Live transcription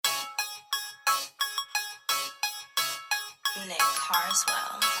Nick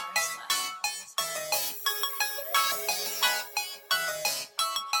Carswell.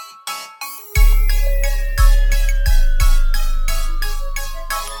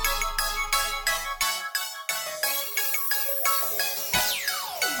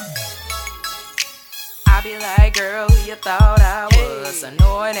 I be like, girl, who you thought I was?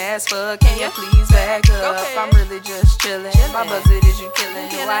 Annoying as fuck, can you please back up? I'm really just chillin'. My buzzard is you killin'.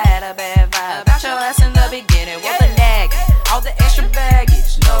 You, I had a bad vibe about your ass in the beginning. What the nagging? All the extra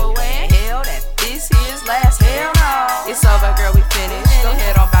baggage. No way in hell that this here's last. Hell no. It's over, girl, we finished. Go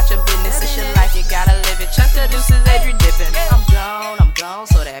ahead on about your business. It's your life, you gotta live it. Chuck the deuces, Adri.Dandridge. I'm gone,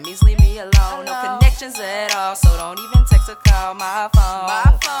 so that means leave me alone. No connections at all, so don't even text or call my phone.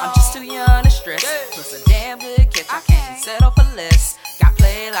 I'm just too young to stress. Plus a damn good catch, I can't settle for less. Got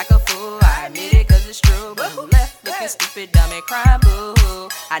played like a fool, I admit it cause it's true. But who left looking stupid, dumb and crying boo?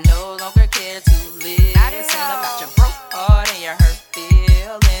 I no longer care to live. Listen about your broke heart and your hurt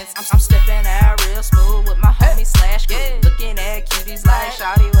feelings. I'm stepping out real smooth with my homie slash crew. Looking at cuties like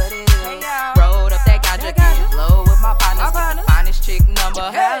shawty, what it is. Rolled up that ganja, get you blow with my partners. Get the finest chick number.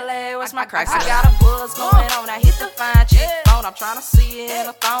 LA, what's my cracks? I got a buzz going on, I hit the fine chick phone. I'm trying to see it in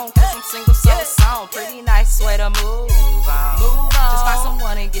a phone, cause I'm single, so it's on. Pretty nice way to move on. Just find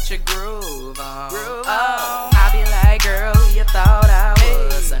someone and get your groove on. I be like, girl, who you thought I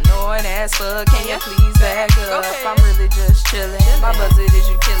was? Annoying as fuck, can you please back up? I'm really just chillin'. My buzzard is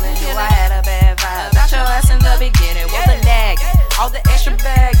you killin'. You, I had a bad vibe about your ass in the beginning. What the nagging? All the extra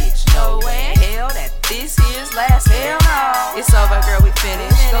baggage. No way in hell that this here's last. Hell no. It's over, girl, we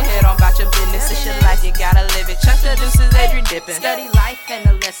finished. Go ahead on about your business. It's your life, you gotta live it. Chuck the deuces, Adri.Dandridge. Study life and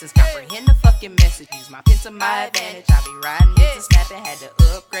the lessons. Comprehend the fucking message. Use my pen to my advantage. I be riding it and snapping. Had to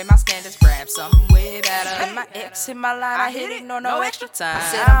upgrade my standards. Grab something way better. And my ex hit my line. I hit it, no extra time. I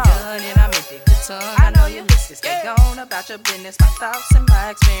said I'm done and I'm empty good tongue. I know you miss this. Stay gone about your business. My thoughts and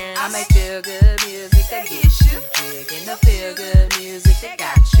my experience. I make feel good music that gets you jigging. The feel good music that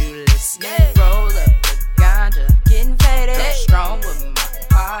got you listening. Roll up the ganja, getting faded. Strong with my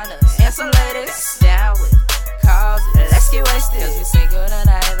partners and some ladies. Down with causes. Let's get wasted. Cause we single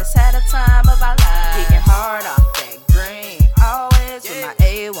tonight. Let's have the time of our lives. Kicking hard off that green. Always with my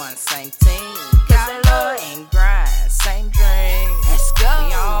A1, same team. Cause they low and grind, same dream. Let's go.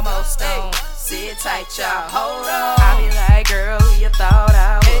 We almost on. Sit tight, y'all. Hold on. I be like, girl, who you thought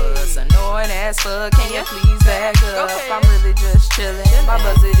I was? Annoying as fuck, can you please back up? I'm really just chillin'. My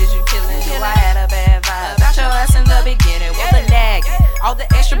buzzard is you killin'. You, I had a bad vibe about your ass in the beginning. What the nagging? All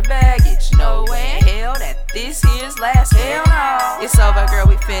the extra baggage. No way in hell that this here's last. Hell no. It's over, girl,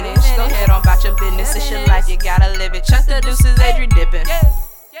 we finished. Go ahead on about your business. It's your life, you gotta live it. Chuck the deuces, Adri.Dandridge.